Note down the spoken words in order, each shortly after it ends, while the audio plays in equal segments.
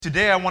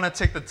Today, I want to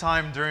take the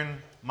time during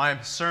my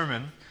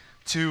sermon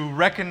to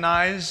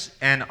recognize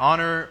and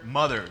honor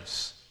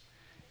mothers.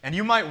 And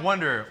you might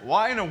wonder,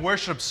 why in a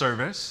worship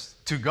service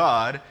to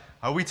God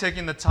are we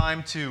taking the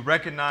time to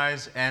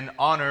recognize and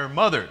honor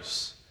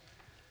mothers?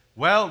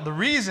 Well, the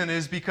reason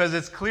is because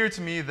it's clear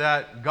to me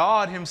that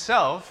God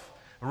Himself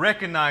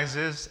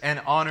recognizes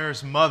and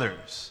honors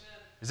mothers.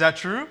 Is that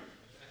true?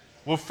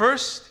 Well,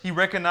 first, He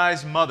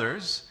recognized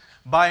mothers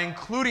by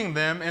including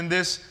them in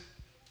this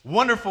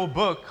wonderful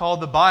book called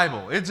the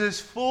Bible. It is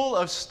full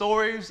of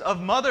stories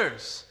of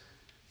mothers.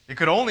 It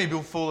could only be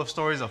full of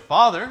stories of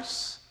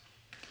fathers,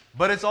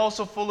 but it's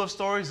also full of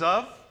stories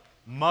of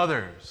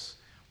mothers.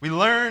 We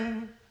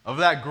learn of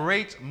that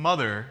great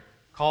mother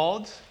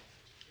called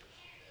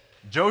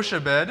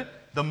Jochebed,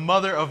 the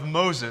mother of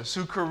Moses,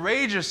 who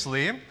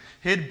courageously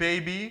hid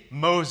baby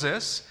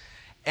Moses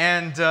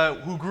and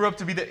who grew up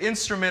to be the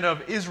instrument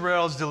of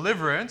Israel's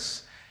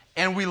deliverance.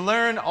 And we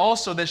learn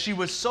also that she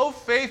was so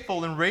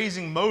faithful in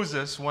raising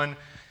Moses when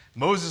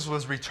Moses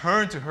was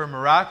returned to her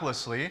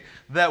miraculously,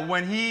 that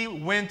when he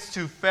went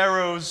to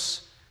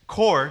Pharaoh's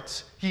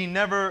court, he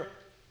never,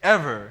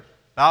 ever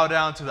bowed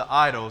down to the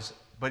idols,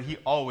 but he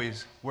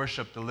always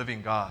worshiped the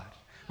living God.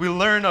 We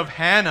learn of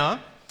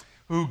Hannah,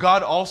 who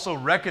God also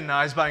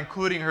recognized by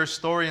including her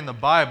story in the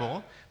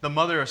Bible, the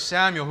mother of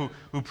Samuel,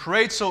 who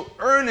prayed so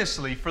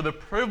earnestly for the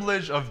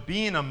privilege of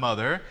being a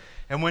mother.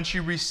 And when she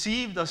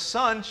received a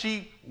son,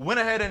 she went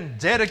ahead and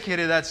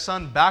dedicated that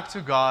son back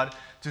to God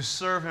to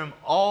serve Him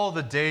all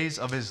the days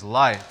of his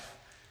life.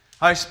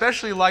 I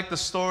especially like the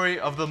story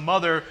of the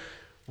mother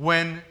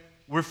when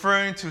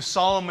referring to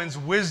Solomon's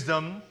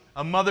wisdom.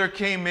 A mother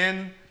came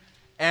in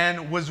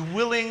and was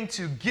willing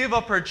to give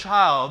up her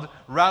child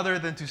rather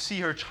than to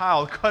see her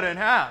child cut in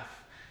half.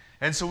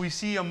 And so we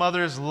see a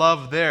mother's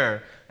love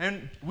there.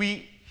 And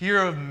we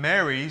hear of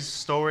Mary's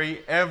story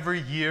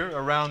every year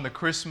around the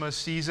Christmas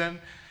season,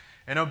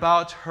 and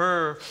about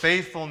her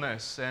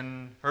faithfulness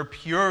and her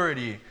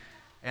purity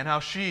and how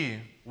she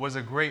was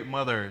a great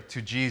mother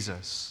to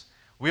Jesus.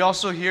 We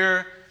also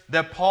hear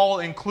that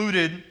Paul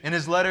included in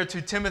his letter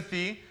to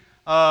Timothy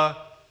a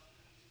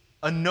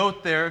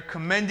note there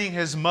commending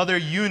his mother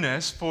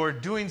Eunice for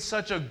doing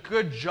such a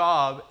good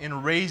job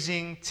in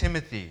raising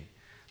Timothy.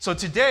 So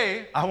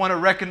today, I want to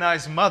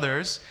recognize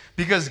mothers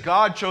because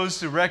God chose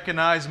to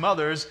recognize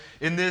mothers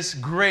in this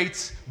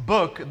great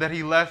book that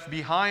He left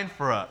behind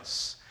for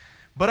us.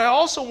 But I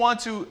also want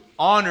to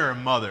honor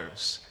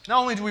mothers. Not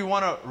only do we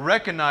want to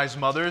recognize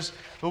mothers,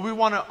 but we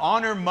want to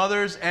honor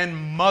mothers and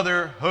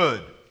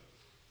motherhood.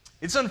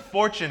 It's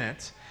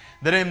unfortunate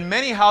that in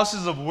many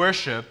houses of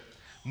worship,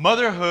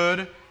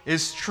 motherhood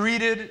is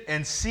treated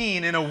and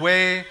seen in a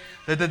way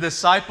that the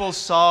disciples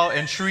saw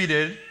and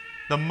treated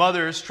the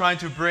mothers trying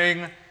to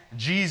bring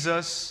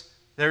Jesus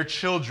their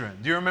children.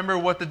 Do you remember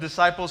what the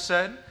disciples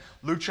said?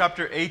 Luke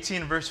chapter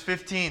 18, verse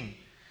 15.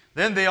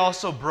 Then they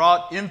also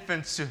brought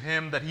infants to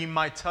Him that He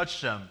might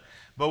touch them.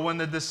 But when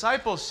the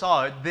disciples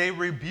saw it, they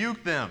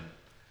rebuked them.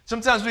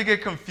 Sometimes we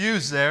get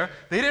confused there.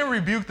 They didn't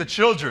rebuke the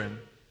children.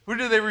 Who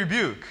did they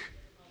rebuke?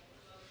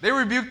 They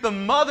rebuked the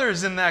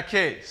mothers in that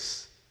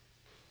case.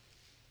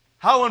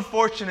 How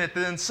unfortunate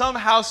that in some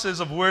houses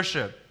of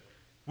worship,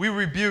 we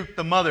rebuke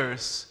the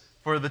mothers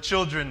for the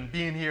children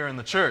being here in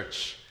the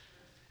church,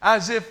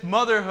 as if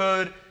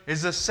motherhood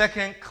is a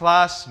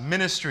second-class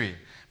ministry.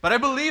 But I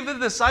believe the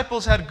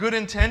disciples had good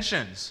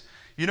intentions.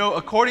 You know,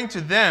 according to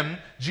them,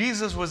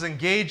 Jesus was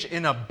engaged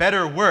in a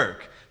better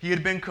work. He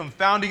had been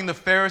confounding the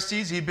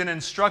Pharisees. He had been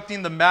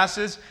instructing the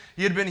masses.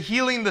 He had been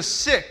healing the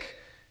sick.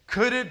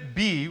 Could it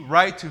be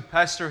right to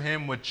pester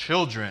Him with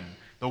children,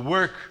 the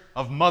work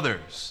of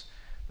mothers?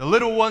 The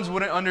little ones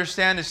wouldn't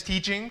understand His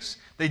teachings.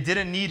 They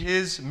didn't need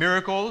His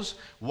miracles.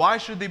 Why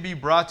should they be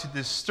brought to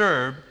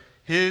disturb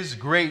His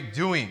great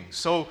doings?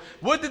 So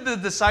what did the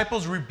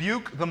disciples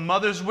rebuke the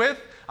mothers with?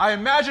 I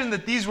imagine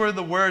that these were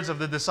the words of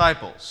the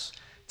disciples.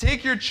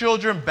 Take your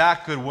children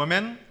back, good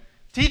women.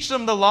 Teach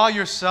them the law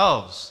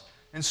yourselves.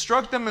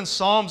 Instruct them in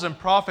psalms and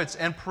prophets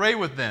and pray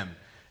with them.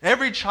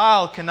 Every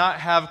child cannot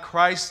have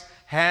Christ's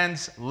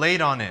hands laid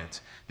on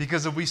it.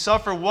 Because if we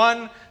suffer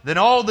one, then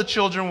all the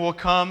children will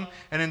come.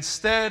 And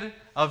instead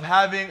of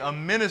having a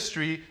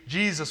ministry,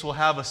 Jesus will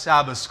have a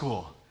Sabbath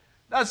school.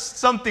 That's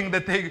something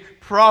that they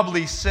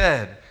probably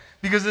said.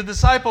 Because the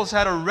disciples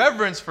had a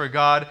reverence for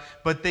God,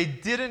 but they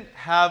didn't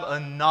have a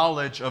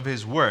knowledge of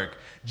His work.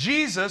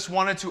 Jesus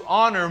wanted to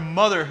honor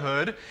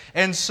motherhood,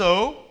 and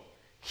so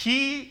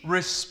He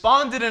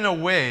responded in a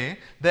way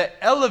that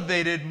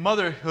elevated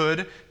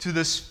motherhood to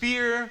the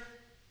sphere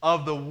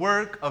of the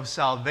work of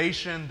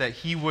salvation that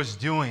He was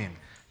doing.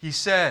 He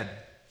said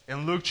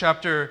in Luke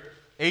chapter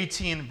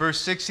 18, verse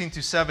 16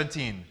 to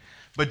 17,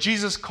 "But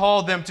Jesus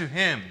called them to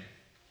Him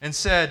and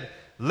said,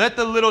 Let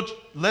the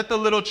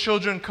little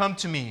children come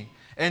to me,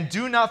 and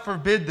do not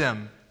forbid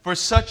them, for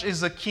such is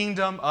the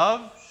kingdom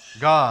of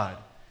God.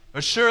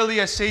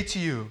 Assuredly I say to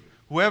you,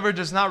 whoever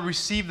does not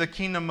receive the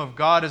kingdom of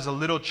God as a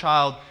little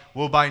child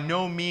will by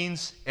no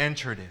means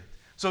enter it."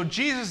 So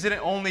Jesus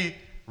didn't only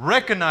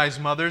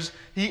recognized mothers,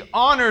 he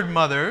honored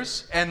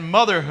mothers and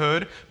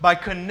motherhood by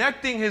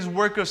connecting his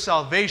work of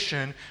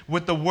salvation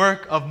with the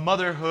work of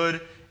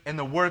motherhood and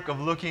the work of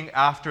looking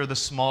after the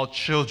small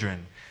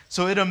children.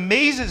 So it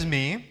amazes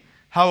me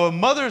how a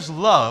mother's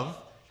love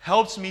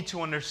helps me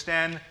to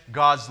understand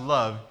God's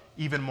love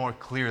even more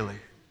clearly.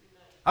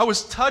 I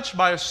was touched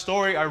by a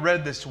story I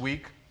read this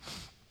week,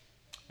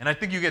 and I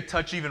think you get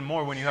touched even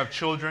more when you have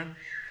children.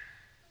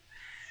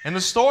 And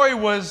the story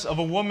was of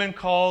a woman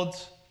called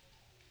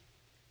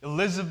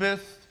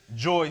Elizabeth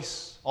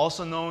Joyce,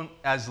 also known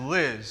as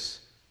Liz,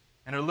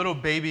 and her little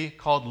baby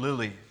called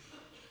Lily.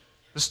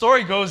 The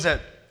story goes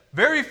that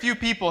very few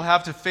people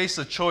have to face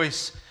the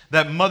choice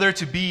that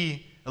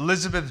mother-to-be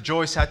Elizabeth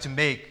Joyce had to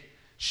make.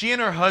 She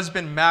and her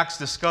husband Max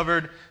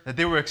discovered that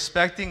they were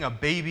expecting a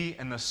baby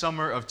in the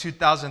summer of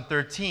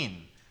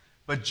 2013.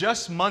 But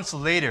just months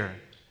later,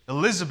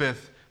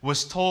 Elizabeth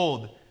was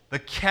told the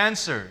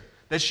cancer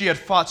that she had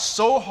fought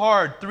so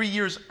hard 3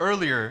 years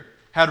earlier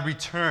had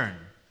returned.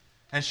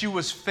 And she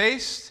was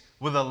faced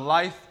with a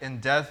life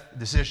and death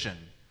decision.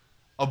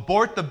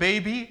 Abort the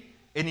baby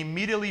and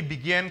immediately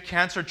begin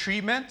cancer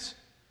treatment,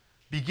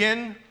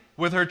 begin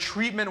with her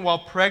treatment while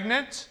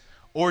pregnant,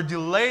 or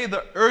delay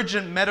the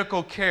urgent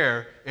medical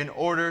care in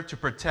order to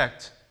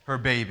protect her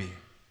baby.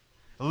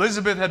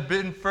 Elizabeth had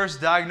been first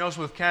diagnosed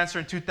with cancer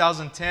in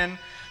 2010.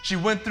 She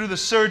went through the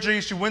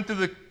surgery, she went through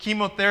the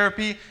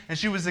chemotherapy, and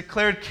she was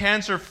declared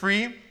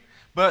cancer-free.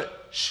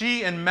 But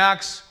she and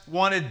Max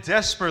wanted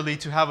desperately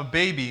to have a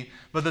baby,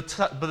 but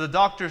the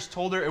doctors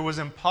told her it was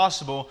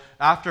impossible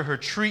after her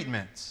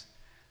treatment.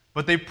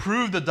 But they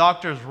proved the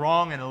doctors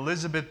wrong, and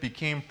Elizabeth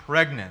became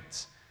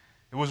pregnant.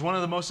 It was one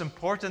of the most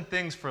important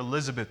things for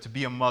Elizabeth to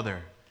be a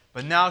mother.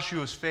 But now she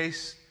was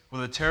faced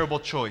with a terrible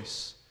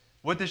choice.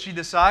 What did she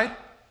decide?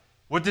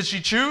 What did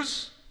she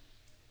choose?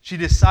 She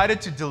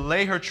decided to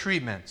delay her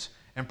treatment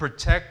and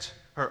protect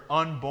her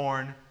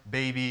unborn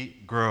baby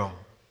girl.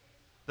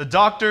 The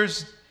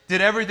doctors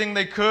did everything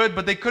they could,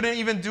 but they couldn't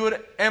even do an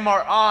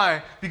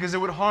MRI because it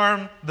would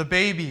harm the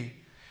baby.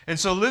 And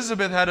so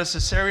Elizabeth had a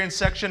cesarean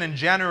section in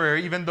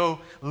January, even though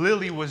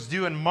Lily was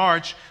due in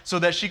March, so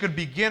that she could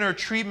begin her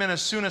treatment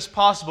as soon as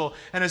possible.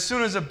 And as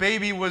soon as a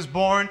baby was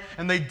born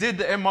and they did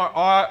the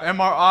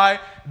MRI,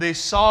 they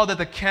saw that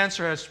the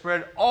cancer had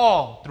spread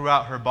all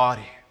throughout her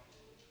body.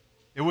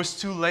 It was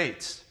too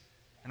late.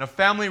 And a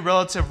family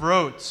relative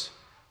wrote,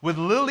 "With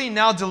Lily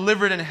now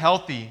delivered and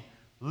healthy,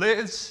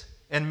 Liz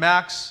and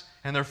Max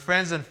and their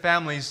friends and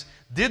families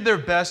did their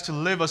best to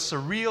live a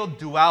surreal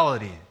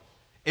duality.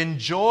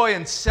 Enjoy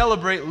and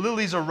celebrate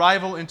Lily's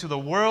arrival into the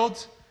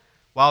world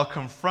while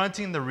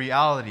confronting the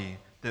reality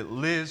that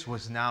Liz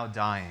was now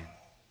dying.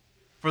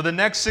 For the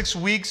next 6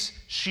 weeks,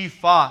 she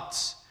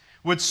fought.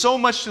 With so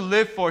much to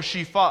live for,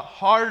 she fought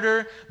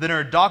harder than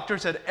her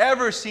doctors had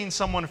ever seen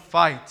someone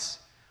fight,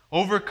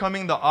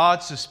 overcoming the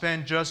odds to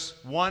spend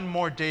just one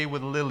more day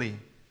with Lily,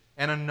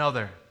 and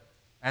another,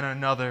 and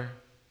another,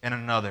 and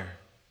another.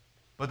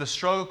 But the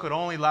struggle could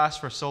only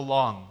last for so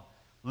long.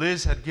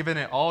 Liz had given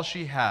it all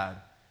she had,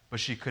 but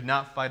she could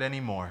not fight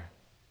anymore.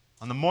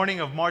 On the morning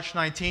of March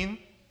 19,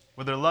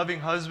 with her loving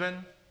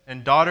husband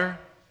and daughter,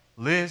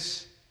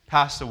 Liz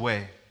passed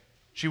away.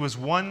 She was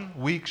 1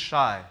 week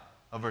shy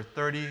of her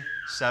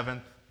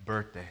 37th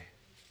birthday."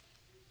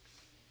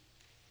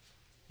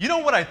 You know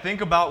what I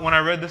think about when I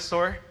read this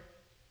story?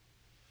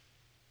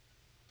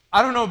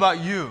 I don't know about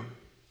you,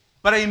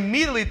 but I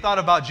immediately thought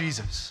about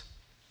Jesus.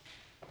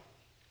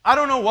 I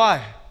don't know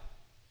why,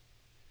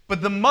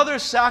 but the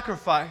mother's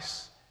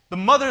sacrifice, the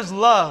mother's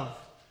love,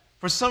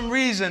 for some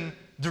reason,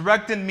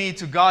 directed me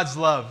to God's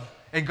love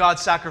and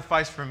God's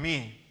sacrifice for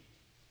me.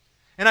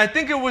 And I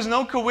think it was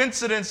no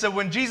coincidence that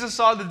when Jesus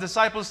saw the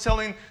disciples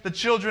telling the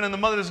children and the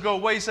mothers to go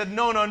away, he said,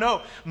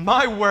 no.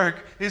 My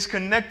work is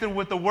connected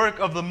with the work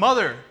of the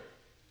mother.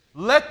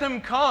 Let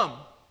them come.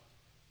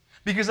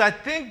 Because I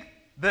think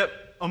that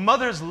a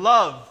mother's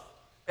love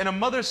and a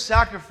mother's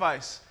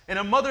sacrifice and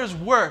a mother's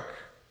work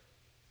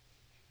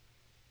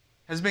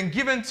has been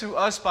given to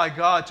us by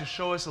God to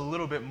show us a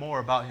little bit more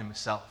about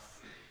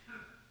Himself.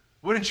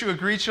 Wouldn't you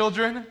agree,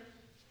 children?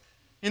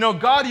 You know,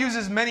 God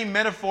uses many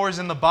metaphors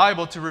in the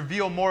Bible to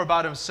reveal more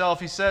about Himself.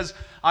 He says,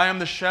 I am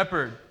the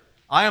shepherd.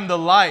 I am the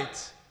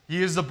light.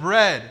 He is the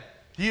bread.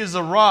 He is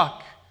the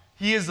rock.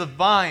 He is the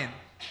vine.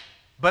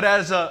 But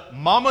as a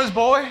mama's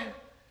boy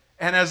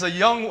and as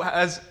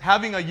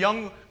having a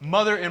young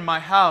mother in my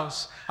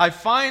house, I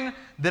find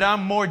that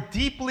I'm more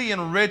deeply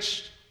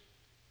enriched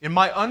in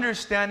my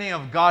understanding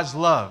of God's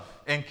love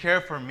and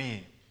care for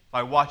me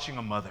by watching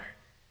a mother.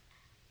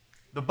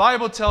 The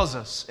Bible tells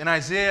us in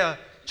Isaiah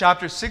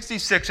chapter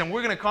 66, and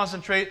we're going to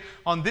concentrate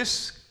on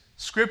this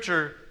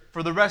scripture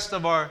for the rest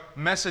of our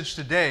message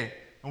today,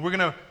 and we're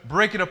going to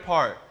break it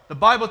apart. The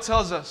Bible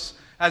tells us,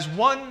 as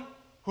one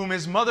whom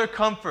his mother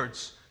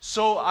comforts,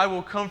 so I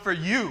will comfort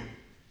you,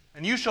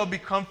 and you shall be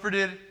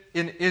comforted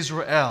in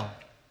Israel.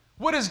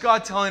 What is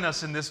God telling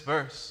us in this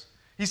verse?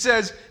 He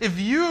says, if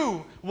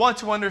you want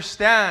to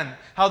understand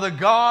how the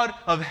God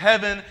of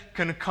heaven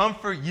can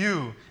comfort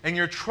you in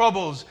your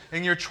troubles,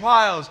 in your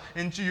trials,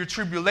 into your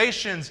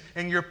tribulations,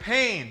 in your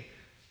pain,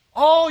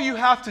 all you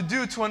have to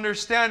do to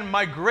understand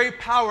my great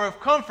power of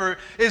comfort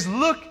is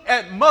look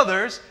at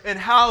mothers and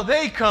how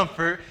they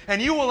comfort,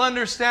 and you will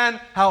understand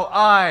how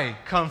I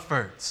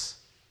comfort.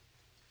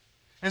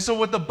 And so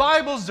what the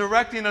Bible's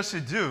directing us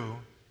to do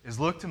is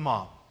look to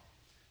mom.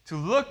 To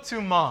look to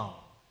mom.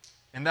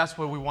 And that's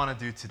what we want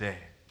to do today.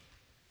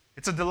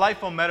 It's a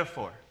delightful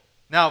metaphor.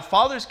 Now,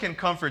 fathers can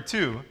comfort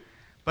too,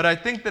 but I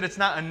think that it's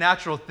not a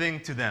natural thing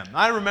to them.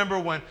 I remember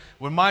when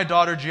my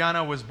daughter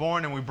Gianna was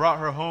born and we brought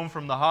her home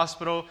from the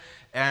hospital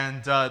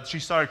and she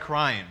started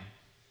crying.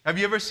 Have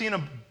you ever seen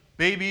a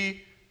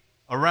baby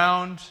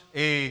around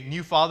a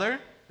new father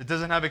that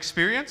doesn't have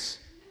experience?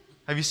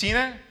 Have you seen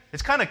it?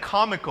 It's kind of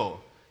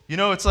comical. You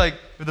know, it's like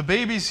if the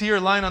baby's here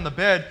lying on the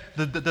bed,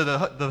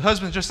 the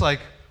husband's just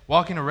like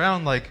walking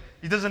around like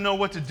he doesn't know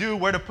what to do,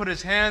 where to put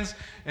his hands,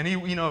 and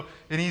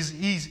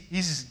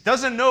he's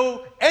doesn't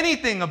know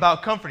anything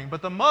about comforting.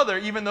 But the mother,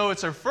 even though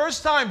it's her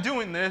first time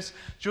doing this,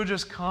 she'll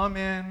just come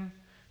in,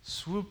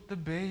 swoop the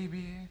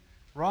baby,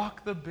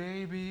 rock the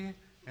baby,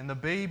 and the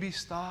baby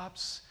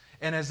stops.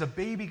 And as the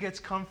baby gets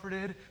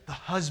comforted, the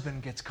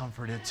husband gets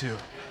comforted too.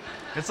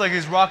 It's like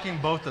he's rocking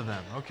both of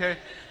them, okay?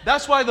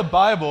 That's why the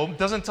Bible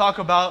doesn't talk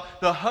about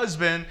the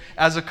husband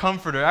as a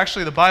comforter.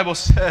 Actually, the Bible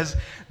says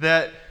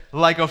that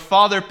like a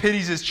father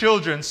pities his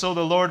children, so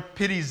the Lord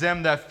pities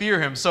them that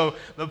fear him. So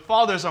the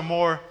fathers are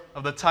more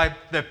of the type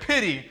that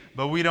pity,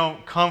 but we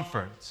don't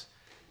comfort.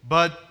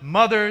 But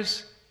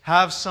mothers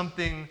have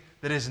something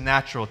that is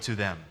natural to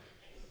them.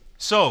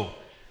 So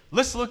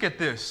let's look at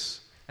this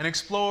and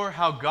explore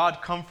how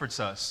God comforts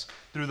us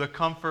through the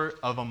comfort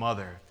of a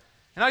mother.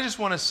 And I just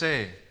want to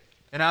say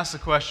and ask the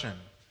question,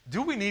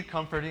 do we need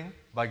comforting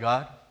by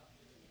God?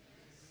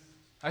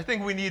 I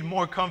think we need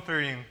more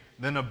comforting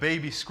than a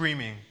baby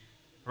screaming,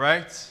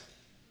 right?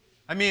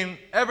 I mean,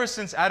 ever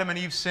since Adam and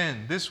Eve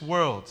sinned, this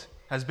world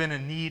has been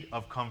in need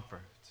of comfort.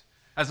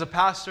 As a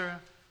pastor,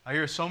 I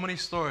hear so many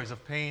stories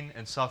of pain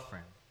and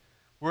suffering,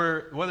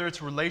 whether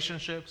it's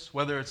relationships,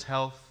 whether it's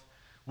health,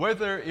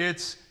 whether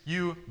it's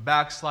you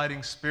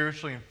backsliding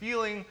spiritually and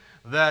feeling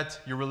that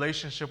your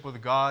relationship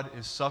with God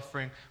is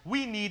suffering,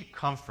 we need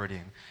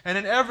comforting. And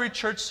in every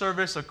church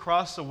service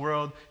across the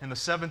world, in the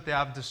Seventh-day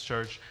Adventist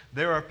Church,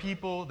 there are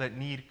people that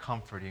need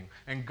comforting.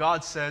 And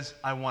God says,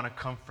 I want to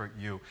comfort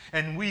you.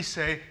 And we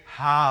say,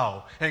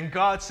 how? And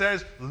God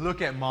says,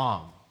 look at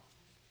mom.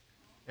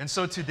 And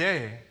so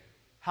today,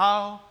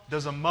 how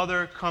does a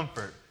mother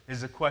comfort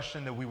is the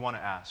question that we want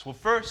to ask. Well,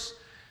 first,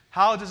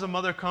 how does a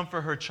mother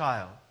comfort her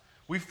child?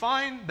 We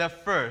find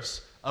that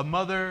first, a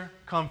mother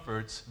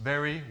comforts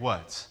very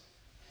what?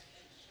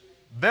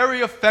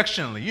 Very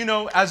affectionately. You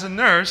know, as a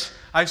nurse,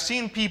 I've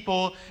seen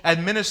people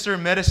administer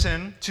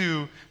medicine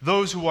to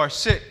those who are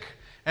sick.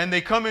 And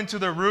they come into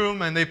the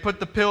room and they put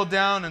the pill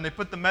down and they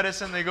put the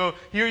medicine. They go,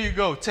 here you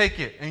go, take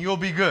it and you'll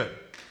be good.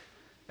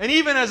 And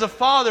even as a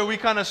father, we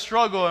kind of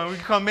struggle and we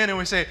come in and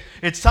we say,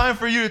 it's time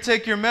for you to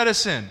take your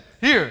medicine.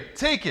 Here,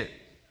 take it.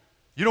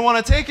 You don't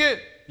want to take it?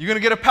 You're going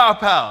to get a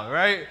pow-pow,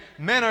 right?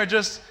 Men are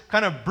just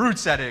kind of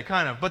brutes at it,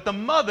 kind of. But the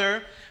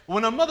mother,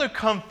 when a mother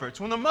comforts,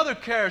 when the mother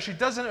cares, she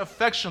does it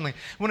affectionately.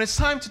 When it's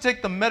time to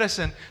take the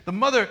medicine, the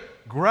mother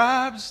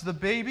grabs the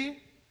baby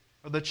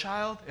or the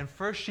child, and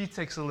first she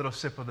takes a little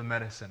sip of the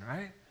medicine,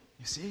 right?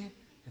 You see?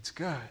 It's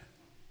good.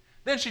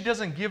 Then she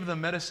doesn't give the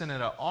medicine at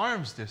an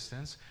arm's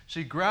distance.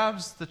 She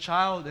grabs the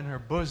child in her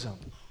bosom.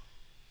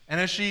 And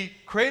as she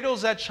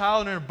cradles that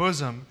child in her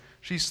bosom,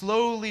 she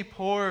slowly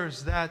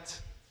pours that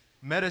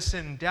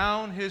medicine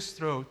down his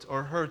throat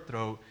or her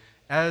throat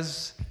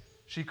as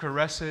she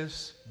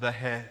caresses the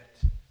head.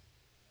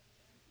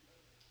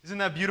 Isn't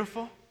that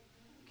beautiful?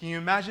 Can you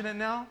imagine it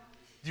now?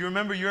 Do you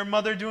remember your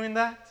mother doing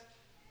that?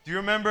 Do you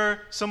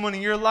remember someone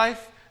in your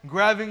life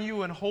grabbing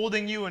you and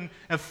holding you and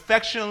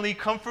affectionately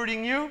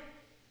comforting you?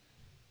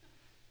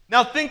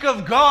 Now think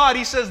of God.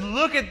 He says,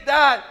 look at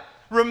that.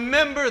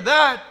 Remember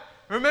that.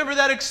 Remember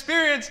that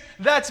experience.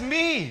 That's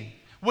me.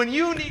 When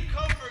you need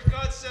comfort,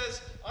 God says,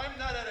 I'm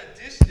not at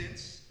a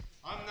distance.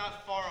 I'm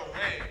not far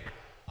away.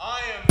 I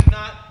am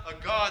not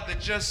a God that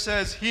just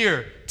says,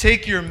 here,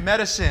 take your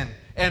medicine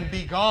and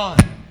be gone.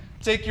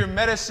 Take your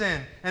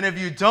medicine, and if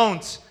you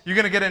don't, you're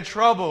going to get in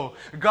trouble.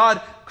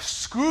 God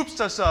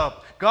scoops us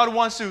up. God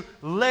wants to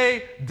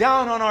lay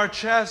down on our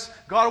chest.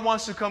 God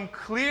wants to come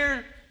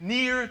clear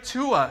near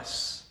to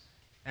us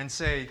and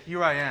say,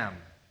 here I am.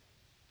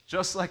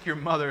 Just like your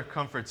mother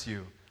comforts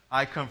you,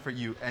 I comfort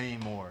you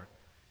anymore.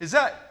 Is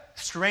that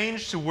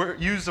strange to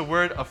use the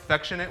word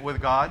affectionate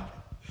with God?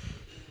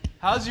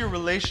 How's your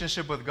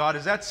relationship with God?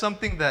 Is that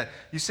something that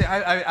you say,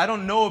 I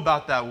don't know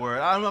about that word.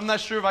 I'm not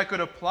sure if I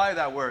could apply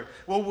that word.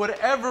 Well,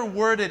 whatever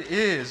word it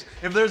is,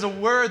 if there's a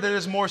word that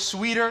is more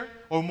sweeter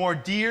or more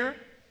dear,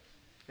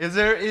 if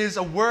there is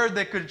a word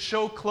that could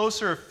show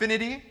closer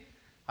affinity,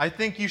 I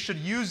think you should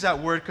use that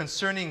word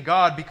concerning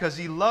God because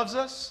He loves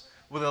us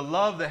with a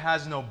love that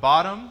has no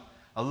bottom,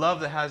 a love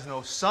that has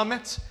no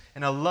summit,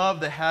 and a love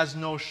that has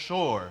no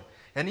shore.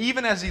 And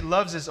even as he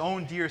loves his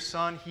own dear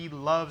Son, he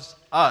loves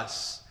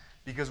us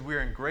because we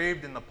are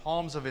engraved in the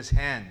palms of his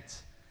hand.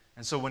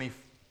 And so when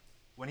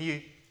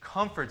he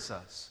comforts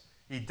us,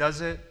 he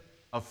does it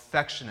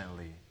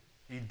affectionately.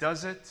 He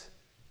does it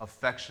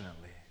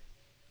affectionately.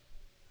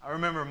 I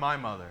remember my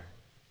mother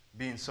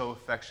being so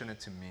affectionate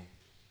to me.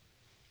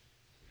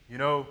 You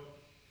know,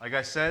 like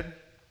I said,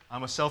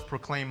 I'm a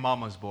self-proclaimed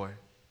mama's boy,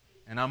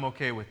 and I'm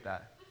okay with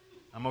that.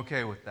 I'm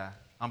okay with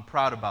that. I'm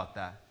proud about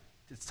that.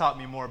 It's taught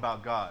me more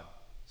about God.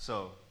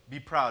 So be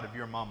proud of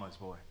your mama's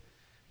boy.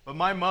 But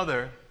my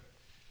mother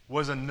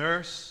was a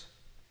nurse,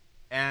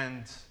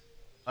 and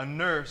a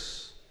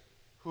nurse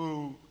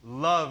who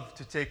loved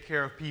to take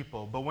care of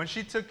people. But when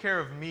she took care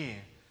of me,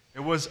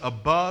 it was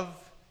above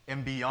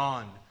and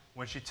beyond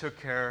when she took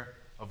care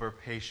of her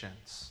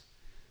patients.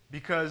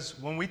 Because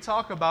when we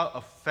talk about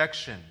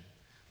affection,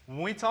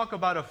 when we talk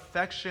about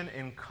affection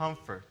and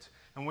comfort,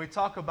 and we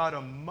talk about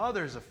a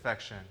mother's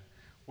affection,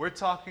 we're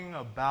talking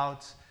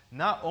about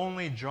not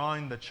only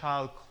drawing the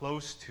child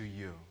close to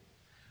you,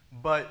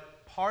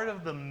 but part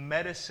of the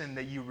medicine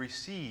that you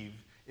receive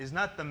is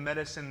not the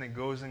medicine that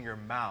goes in your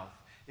mouth.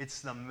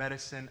 It's the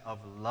medicine of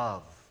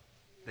love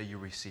that you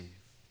receive.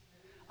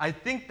 I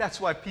think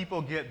that's why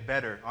people get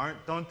better,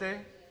 don't they?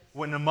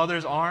 When the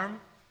mother's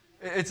arm,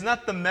 it's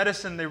not the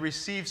medicine they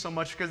receive so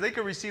much, because they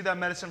could receive that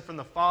medicine from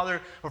the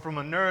father or from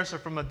a nurse or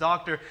from a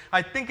doctor.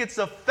 I think it's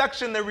the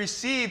affection they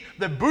receive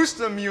that boosts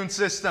the immune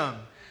system,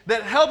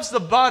 that helps the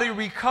body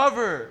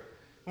recover.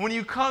 When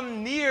you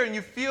come near and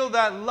you feel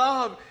that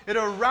love, it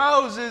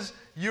arouses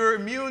your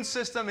immune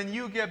system and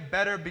you get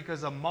better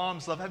because of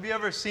mom's love. Have you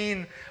ever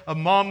seen a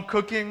mom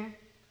cooking?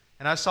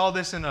 And I saw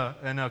this in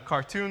a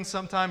cartoon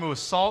sometime. It was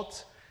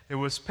salt, it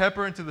was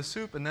pepper into the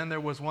soup, and then there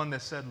was one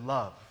that said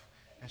love.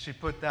 And she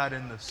put that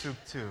in the soup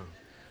too.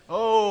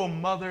 Oh,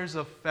 mother's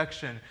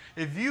affection.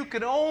 If you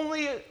could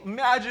only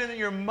imagine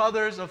your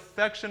mother's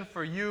affection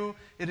for you,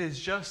 it is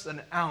just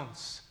an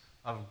ounce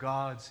of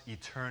God's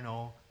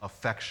eternal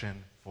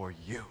affection for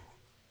you.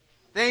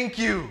 Thank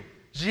you,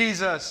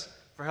 Jesus,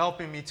 for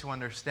helping me to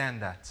understand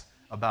that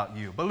about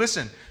you. But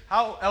listen,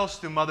 how else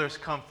do mothers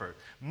comfort?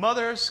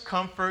 Mothers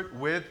comfort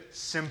with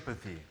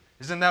sympathy.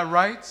 Isn't that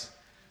right?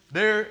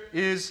 There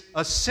is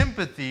a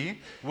sympathy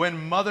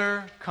when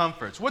mother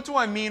comforts. What do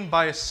I mean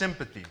by a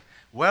sympathy?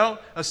 Well,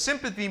 a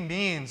sympathy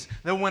means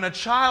that when a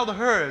child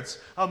hurts,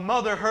 a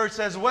mother hurts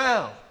as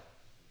well.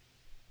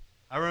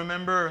 I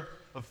remember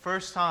the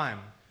first time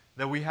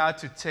that we had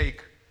to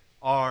take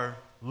our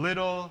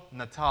little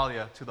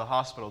Natalia to the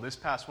hospital. This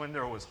past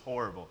winter was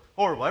horrible.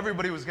 Horrible.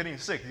 Everybody was getting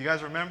sick. Do you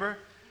guys remember?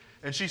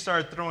 And she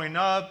started throwing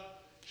up.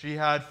 She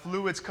had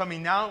fluids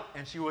coming out,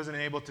 and she wasn't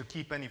able to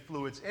keep any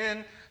fluids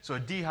in. So a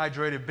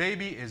dehydrated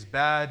baby is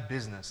bad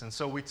business. And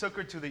so we took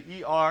her to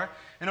the ER.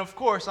 And of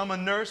course, I'm a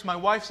nurse. My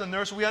wife's a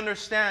nurse. We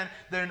understand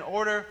that in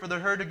order for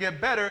her to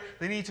get better,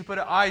 they need to put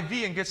an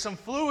IV and get some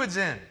fluids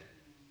in.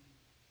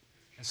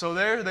 And so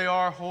there they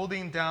are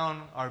holding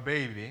down our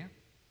baby.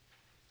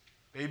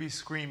 Baby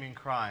screaming,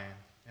 crying.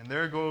 And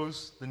there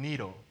goes the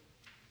needle.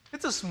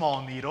 It's a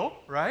small needle,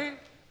 right?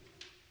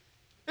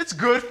 It's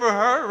good for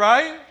her,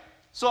 right?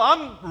 So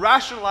I'm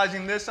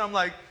rationalizing this. I'm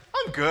like,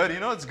 I'm good,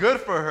 it's good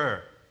for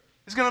her.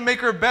 It's going to make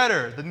her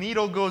better. The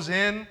needle goes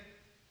in,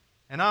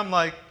 and I'm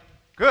like,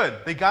 good,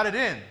 they got it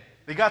in.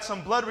 They got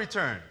some blood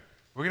return.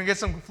 We're going to get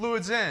some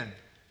fluids in.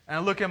 And I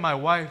look at my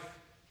wife.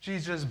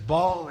 She's just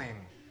bawling,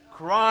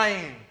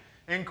 crying,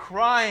 and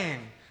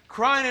crying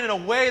in a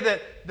way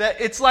that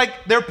it's like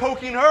they're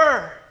poking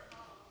her.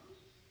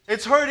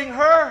 It's hurting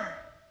her.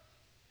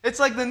 It's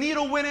like the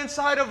needle went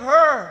inside of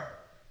her.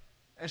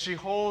 And she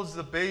holds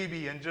the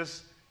baby, and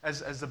just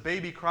as the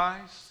baby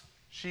cries,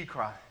 she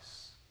cries.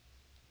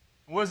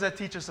 What does that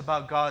teach us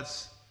about God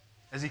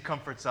as He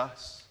comforts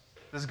us?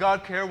 Does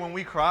God care when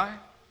we cry?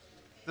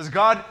 Does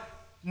God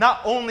not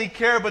only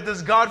care, but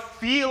does God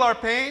feel our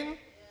pain?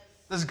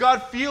 Does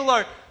God feel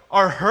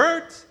our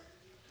hurt?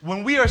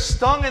 When we are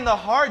stung in the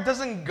heart,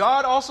 doesn't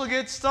God also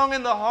get stung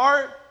in the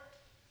heart?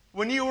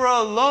 When you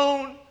are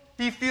alone,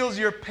 He feels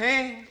your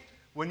pain.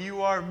 When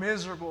you are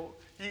miserable,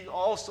 He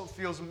also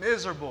feels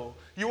miserable.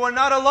 You are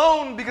not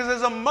alone, because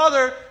as a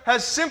mother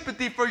has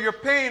sympathy for your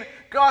pain,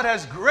 God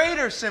has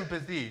greater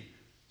sympathy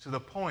to the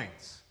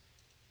point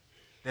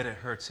that it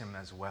hurts Him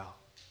as well.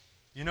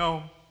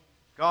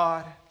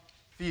 God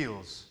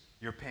feels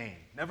your pain.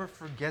 Never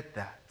forget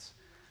that.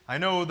 I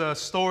know the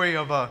story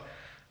of a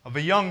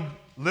young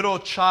little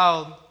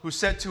child who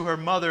said to her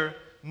mother,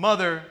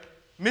 "Mother,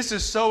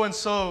 Mrs.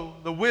 So-and-so,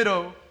 the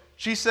widow,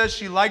 she says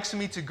she likes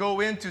me to go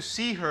in to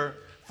see her,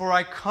 for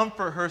I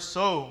comfort her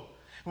so.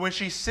 When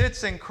she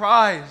sits and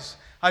cries,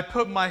 I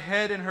put my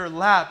head in her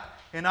lap,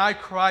 and I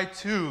cry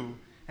too.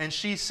 And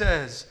she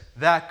says,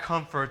 that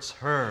comforts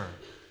her."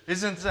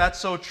 Isn't that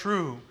so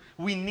true?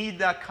 We need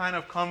that kind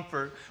of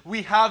comfort.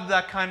 We have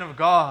that kind of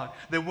God,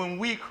 that when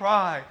we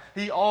cry,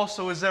 He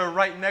also is there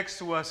right next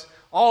to us,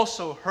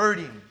 also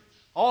hurting,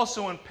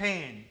 also in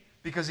pain,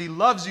 because He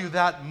loves you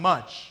that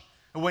much.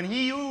 And when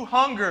you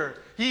hunger,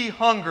 he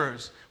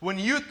hungers. When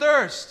you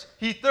thirst,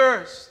 he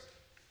thirsts.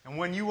 And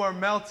when you are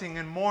melting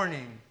in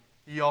mourning,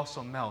 he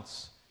also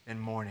melts in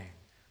mourning.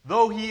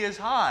 Though he is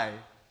high,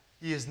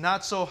 he is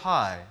not so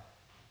high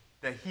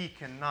that he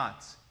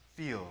cannot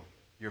feel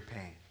your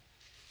pain.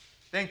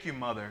 Thank you,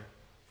 Mother,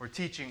 for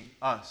teaching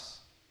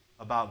us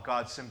about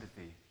God's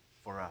sympathy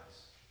for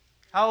us.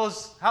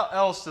 How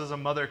else does a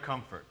mother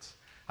comfort?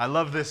 I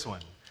love this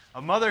one.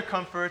 A mother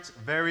comforts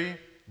very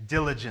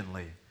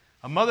diligently.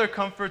 A mother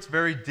comforts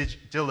very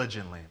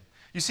diligently.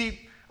 You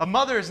see, a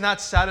mother is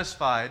not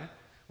satisfied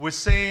with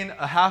saying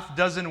a half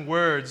dozen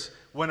words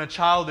when a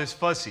child is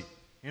fussy.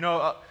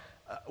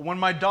 When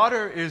my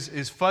daughter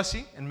is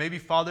fussy, and maybe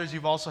fathers,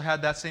 you've also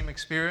had that same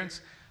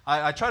experience,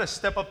 I try to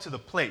step up to the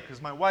plate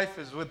because my wife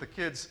is with the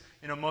kids,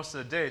 most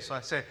of the day. So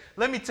I say,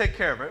 let me take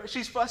care of her.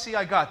 She's fussy,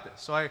 I got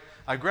this. So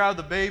I grab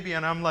the baby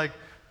and I'm like,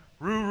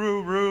 roo,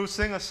 roo, roo,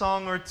 sing a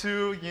song or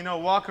two,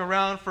 walk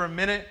around for a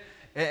minute.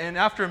 And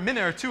after a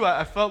minute or two,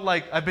 I felt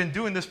like I've been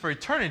doing this for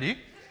eternity.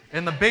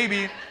 And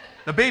the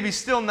baby's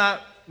still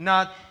not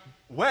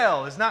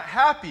well, is not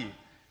happy.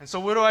 And so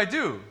what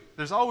do?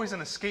 There's always an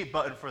escape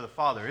button for the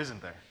father,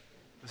 isn't there?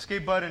 The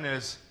escape button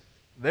is,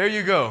 there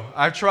you go,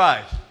 I've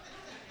tried.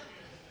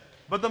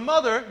 But the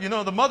mother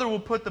will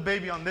put the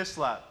baby on this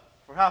lap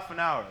for half an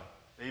hour.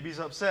 Baby's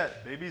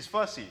upset, baby's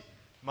fussy.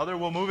 Mother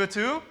will move it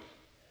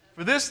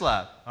for this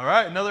lap, all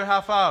right? Another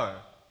half hour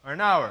or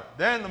an hour.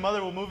 Then the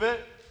mother will move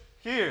it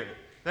here.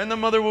 Then the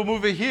mother will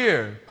move it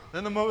here.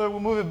 Then the mother will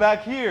move it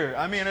back here.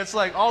 I mean, it's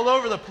like all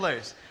over the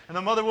place. And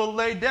the mother will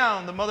lay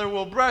down. The mother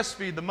will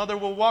breastfeed. The mother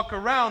will walk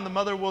around. The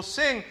mother will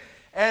sing.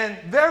 And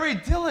very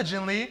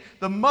diligently,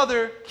 the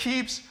mother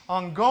keeps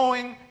on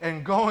going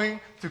and going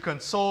to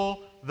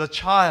console the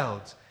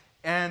child.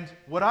 And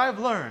what I've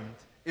learned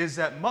is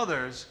that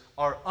mothers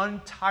are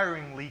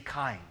untiringly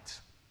kind.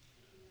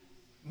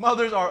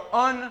 Mothers are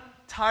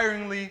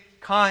untiringly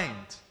kind.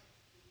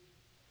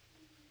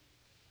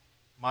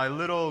 My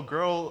little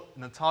girl,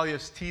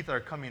 Natalia's teeth are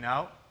coming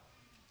out.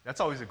 That's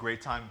always a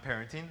great time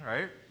parenting,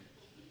 right?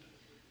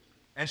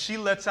 And she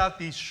lets out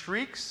these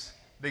shrieks.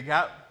 They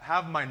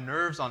have my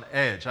nerves on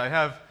edge. I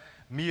have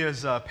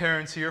Mia's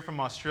parents here from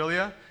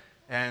Australia,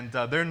 and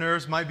their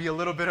nerves might be a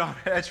little bit on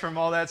edge from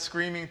all that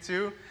screaming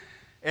too.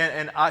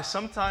 And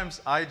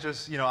sometimes I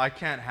just, I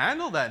can't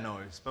handle that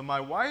noise. But my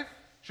wife,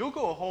 she'll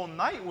go a whole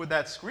night with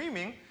that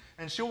screaming,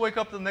 and she'll wake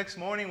up the next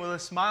morning with a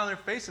smile on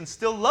her face and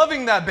still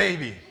loving that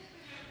baby.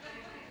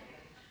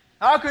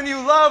 How can you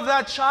love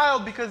that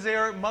child? Because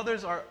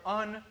mothers are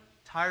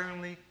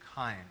untiringly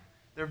kind.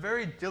 They're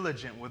very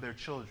diligent with their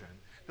children.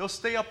 They'll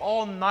stay up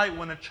all night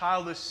when a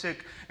child is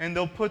sick, and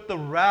they'll put the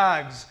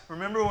rags.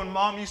 Remember when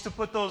Mom used to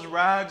put those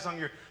rags on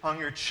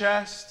your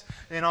chest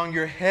and on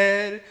your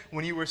head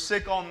when you were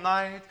sick all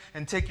night,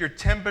 and take your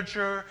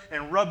temperature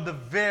and rub the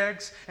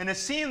Vicks? And it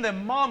seemed that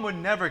Mom would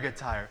never get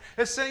tired.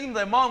 It seemed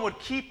that Mom would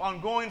keep on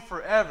going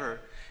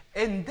forever.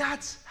 And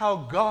that's how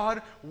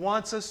God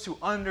wants us to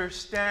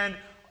understand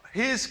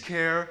His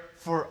care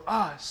for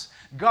us.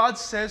 God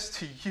says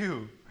to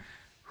you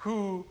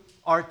who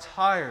are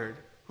tired,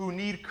 who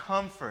need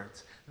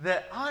comfort,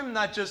 that I'm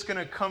not just going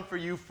to comfort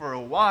you for a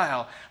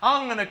while.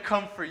 I'm going to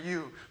comfort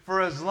you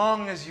for as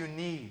long as you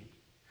need.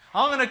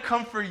 I'm going to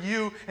comfort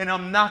you, and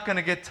I'm not going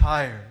to get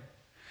tired.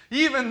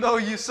 Even though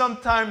you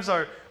sometimes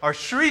are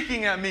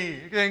shrieking at me,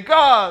 saying,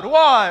 God,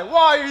 why?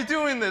 Why are you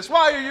doing this?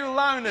 Why are you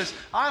allowing this?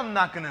 I'm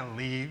not going to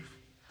leave.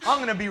 I'm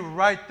going to be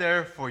right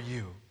there for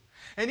you.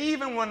 And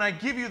even when I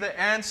give you the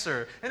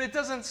answer and it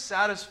doesn't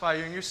satisfy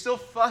you and you're still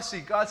fussy,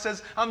 God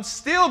says, I'm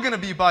still going to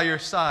be by your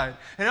side.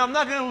 And I'm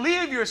not going to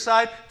leave your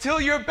side till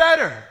you're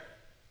better.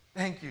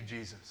 Thank you,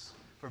 Jesus,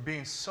 for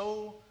being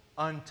so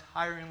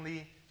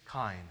untiringly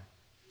kind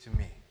to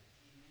me.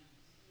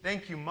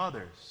 Thank you,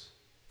 mothers,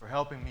 for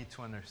helping me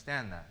to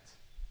understand that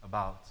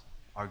about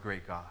our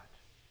great God.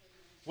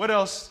 What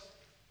else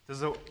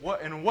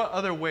in what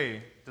other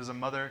way does a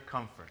mother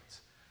comfort?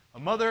 A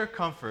mother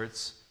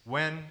comforts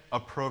when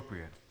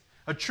appropriate.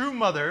 A true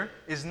mother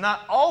is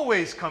not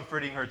always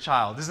comforting her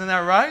child. Isn't that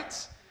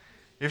right?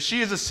 If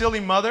she is a silly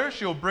mother,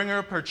 she'll bring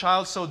up her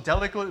child so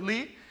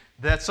delicately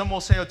that some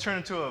will say it'll turn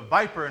into a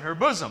viper in her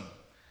bosom.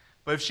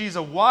 But if she's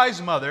a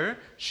wise mother,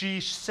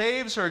 she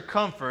saves her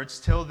comforts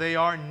till they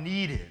are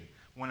needed.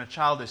 When a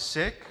child is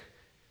sick.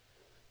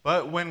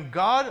 But when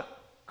God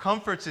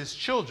comforts His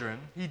children,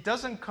 He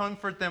doesn't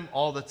comfort them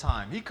all the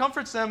time. He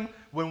comforts them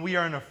when we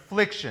are in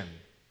affliction.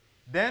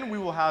 Then we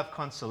will have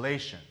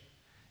consolation.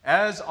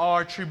 As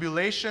our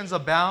tribulations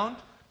abound,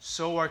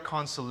 so our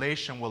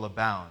consolation will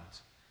abound.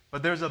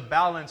 But there's a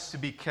balance to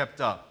be kept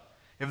up.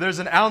 If there's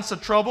an ounce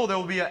of trouble, there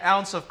will be an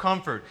ounce of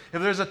comfort.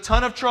 If there's a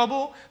ton of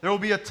trouble, there will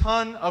be a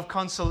ton of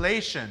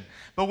consolation.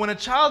 But when a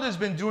child has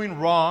been doing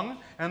wrong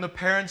and the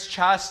parents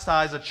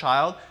chastise a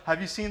child,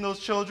 have you seen those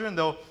children?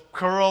 They'll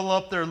curl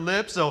up their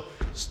lips, they'll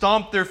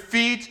stomp their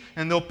feet,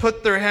 and they'll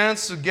put their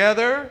hands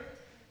together.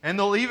 And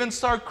they'll even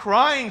start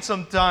crying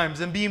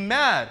sometimes and be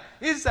mad.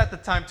 Is that the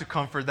time to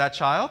comfort that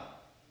child?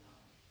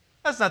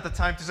 That's not the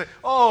time to say,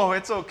 oh,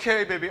 it's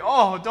okay, baby.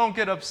 Oh, don't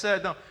get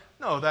upset.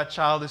 No, that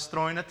child is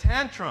throwing a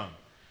tantrum.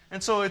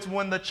 And so it's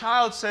when the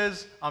child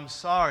says, I'm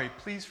sorry,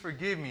 please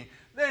forgive me,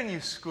 then you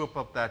scoop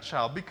up that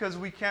child, because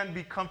we can't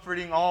be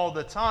comforting all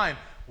the time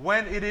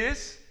when it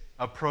is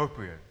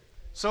appropriate.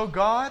 So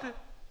God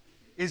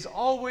is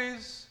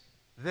always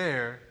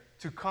there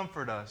to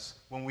comfort us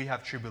when we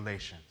have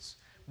tribulations,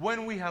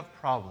 when we have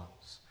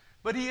problems.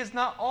 But He is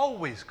not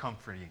always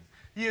comforting.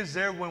 He is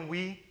there when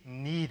we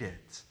need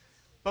it.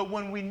 But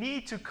when we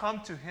need to come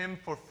to Him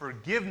for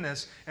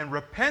forgiveness and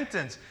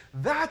repentance,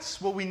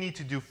 that's what we need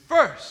to do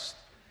first.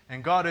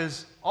 And God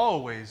is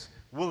always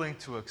willing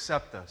to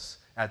accept us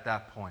at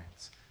that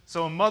point.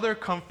 So a mother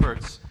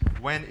comforts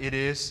when it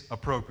is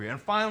appropriate.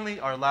 And finally,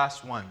 our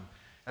last one,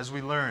 as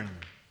we learn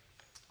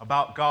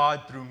about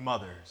God through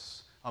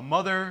mothers. A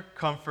mother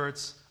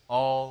comforts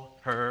all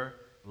her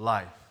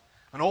life.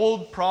 An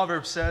old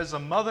proverb says, a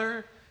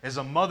mother is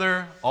a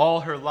mother all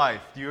her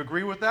life. Do you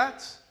agree with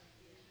that?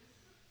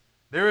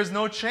 There is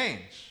no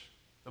change.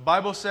 The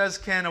Bible says,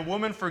 can a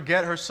woman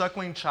forget her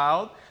suckling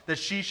child, that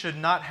she should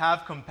not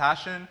have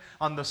compassion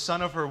on the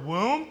son of her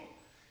womb?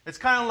 It's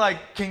kind of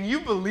like, can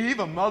you believe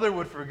a mother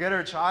would forget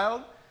her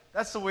child?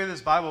 That's the way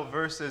this Bible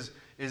verse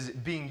is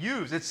being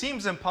used. It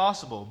seems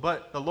impossible,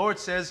 but the Lord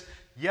says,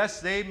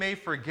 yes, they may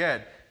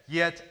forget,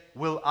 yet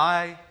will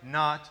I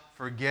not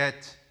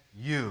forget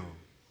you.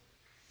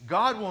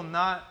 God will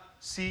not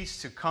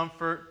cease to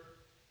comfort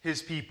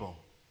His people.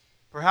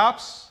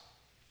 Perhaps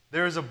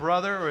there is a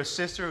brother or a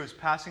sister who is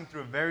passing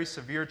through a very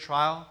severe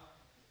trial,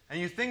 and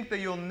you think that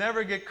you'll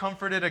never get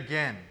comforted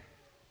again.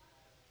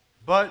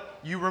 But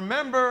you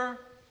remember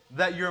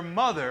that your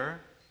mother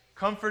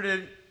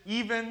comforted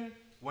even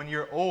when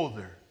you're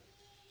older.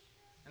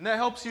 And that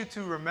helps you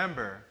to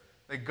remember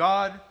that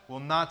God will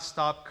not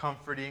stop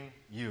comforting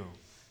you.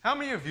 How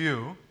many of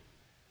you,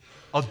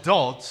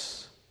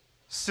 adults,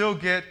 still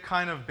get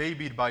kind of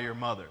babied by your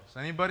mothers?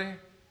 Anybody?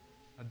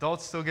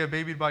 Adults still get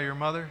babied by your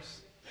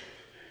mothers?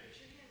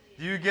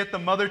 Do you get the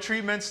mother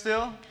treatment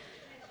still?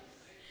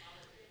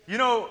 You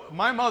know,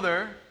 my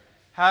mother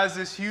has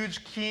this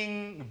huge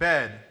king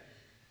bed.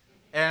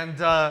 And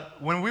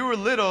when we were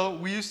little,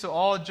 we used to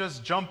all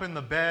just jump in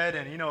the bed.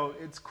 And, you know,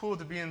 it's cool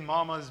to be in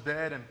mama's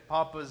bed and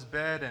papa's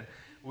bed. And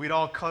we'd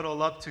all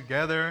cuddle up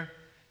together.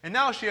 And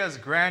now she has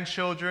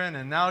grandchildren.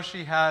 And now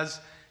she has,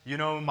 you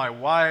know, my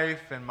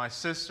wife and my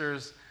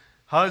sister's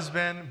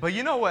husband. But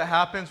you know what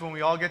happens when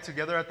we all get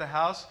together at the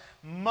house?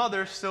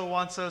 Mother still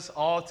wants us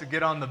all to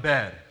get on the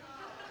bed.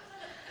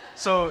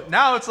 So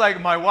now it's like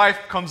my wife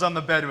comes on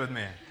the bed with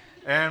me.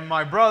 And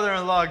my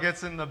brother-in-law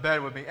gets in the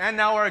bed with me. And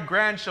now our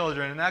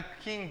grandchildren. And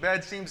that king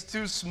bed seems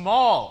too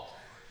small.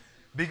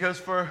 Because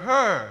for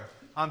her,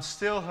 I'm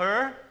still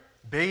her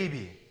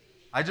baby.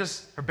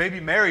 Her baby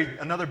married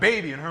another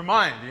baby in her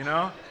mind, you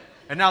know?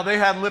 And now they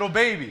had little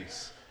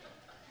babies.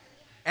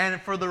 And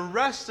for the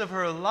rest of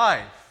her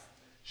life,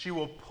 she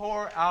will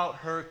pour out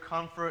her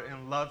comfort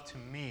and love to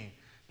me.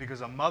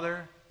 Because a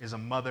mother is a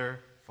mother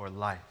for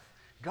life.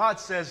 God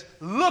says,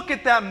 look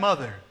at that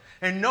mother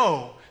and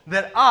know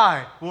that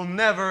I will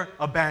never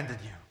abandon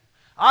you.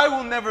 I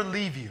will never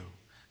leave you.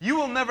 You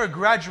will never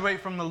graduate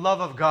from the love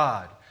of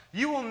God.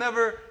 You will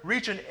never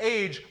reach an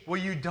age where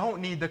you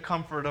don't need the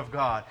comfort of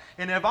God.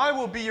 And if I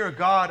will be your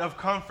God of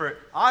comfort,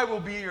 I will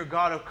be your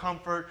God of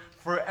comfort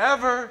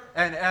forever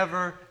and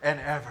ever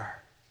and ever.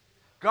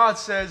 God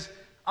says,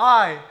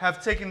 I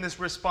have taken this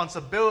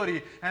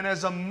responsibility, and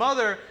as a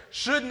mother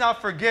should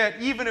not forget,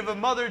 even if a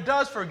mother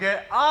does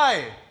forget,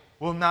 I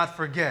will not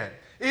forget.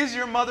 Is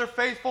your mother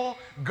faithful?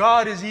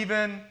 God is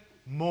even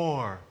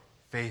more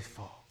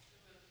faithful.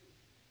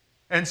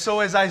 And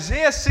so as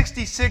Isaiah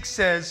 66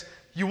 says,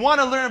 you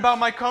want to learn about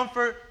my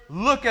comfort?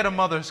 Look at a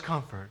mother's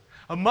comfort.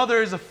 A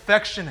mother is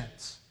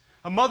affectionate.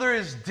 A mother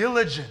is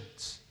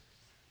diligent.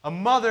 A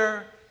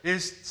mother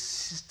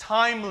is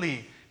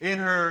timely in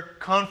her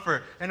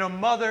comfort. And a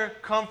mother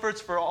comforts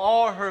for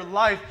all her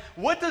life.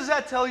 What does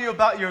that tell you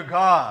about your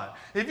God?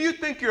 If you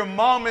think your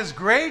mom is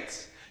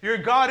great, your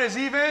God is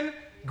even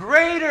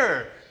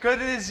greater,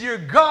 because it is your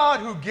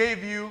God who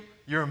gave you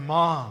your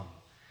mom.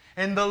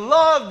 And the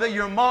love that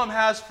your mom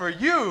has for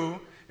you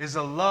is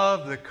a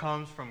love that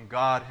comes from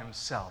God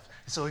Himself.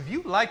 So if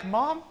you like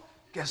mom,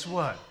 guess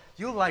what?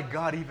 You'll like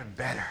God even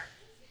better.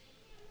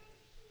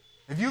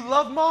 If you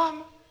love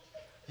mom,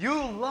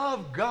 you'll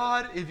love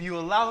God if you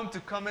allow Him to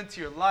come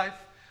into your life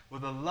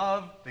with a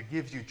love that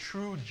gives you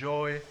true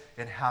joy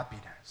and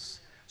happiness.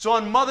 So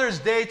on Mother's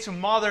Day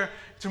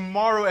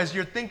tomorrow, as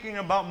you're thinking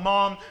about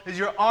mom, as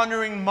you're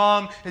honoring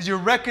mom, as you're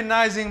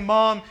recognizing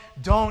mom,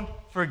 don't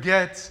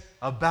forget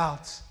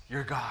about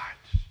your God.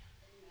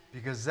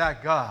 Because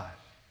that God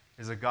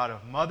is a God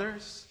of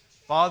mothers,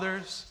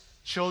 fathers,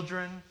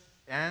 children,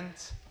 and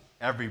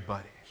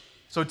everybody.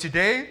 So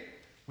today,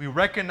 we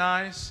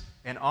recognize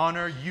and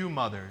honor you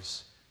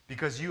mothers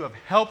because you have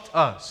helped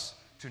us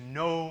to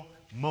know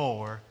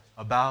more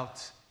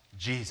about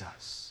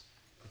Jesus.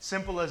 It's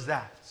simple as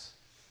that.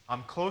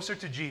 I'm closer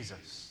to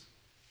Jesus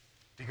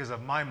because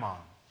of my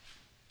mom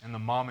and the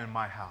mom in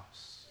my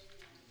house.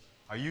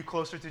 Are you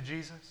closer to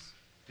Jesus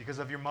because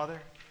of your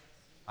mother?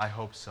 I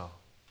hope so.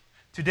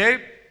 Today,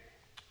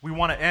 we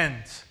want to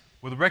end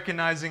with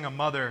recognizing a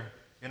mother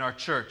in our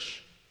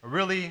church,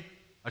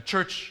 a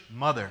church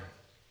mother.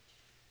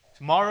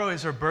 Tomorrow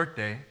is her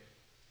birthday,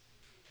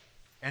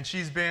 and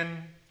she's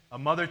been a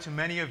mother to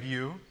many of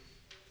you,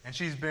 and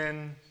she's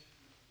been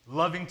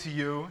loving to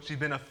you, she's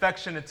been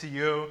affectionate to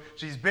you,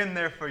 she's been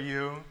there for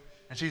you,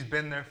 and she's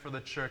been there for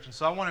the church. And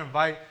so I want to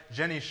invite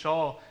Jenny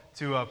Scholl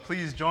to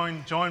please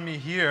join me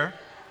here.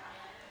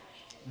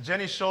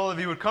 Jenny Scholl, if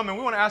you would come, and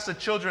we want to ask the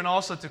children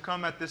also to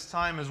come at this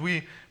time as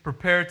we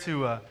prepare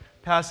to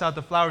pass out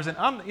the flowers.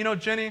 And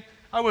Jenny,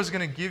 I was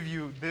going to give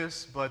you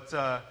this, but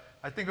I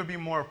think it would be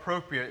more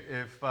appropriate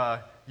if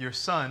your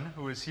son,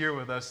 who is here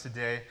with us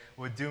today,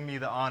 would do me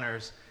the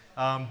honors.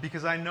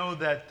 Because I know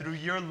that through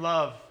your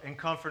love and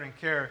comfort and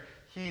care,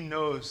 he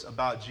knows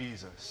about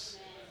Jesus.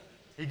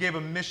 He gave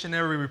a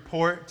missionary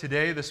report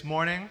today, this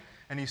morning,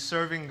 and he's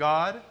serving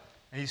God,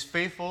 and he's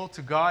faithful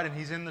to God, and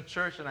he's in the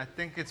church, and I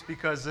think it's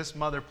because this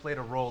mother played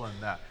a role in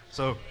that.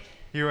 So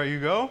here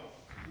you go,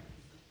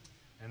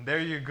 and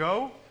there you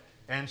go,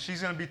 and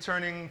she's going to be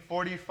turning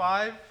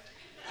 45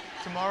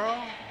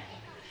 tomorrow.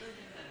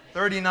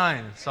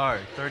 39, sorry,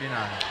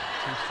 39.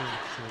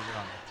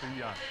 Too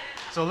young.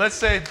 So let's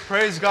say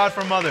praise God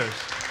for mothers.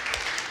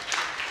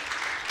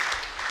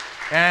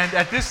 And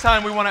at this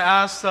time, we want to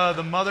ask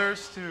the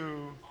mothers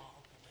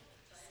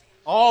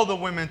all the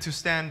women to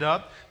stand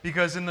up,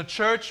 because in the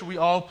church, we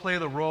all play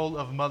the role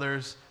of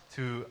mothers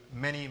to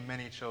many,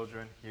 many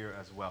children here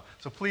as well.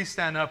 So please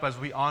stand up as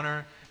we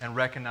honor and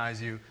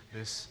recognize you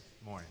this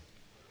morning.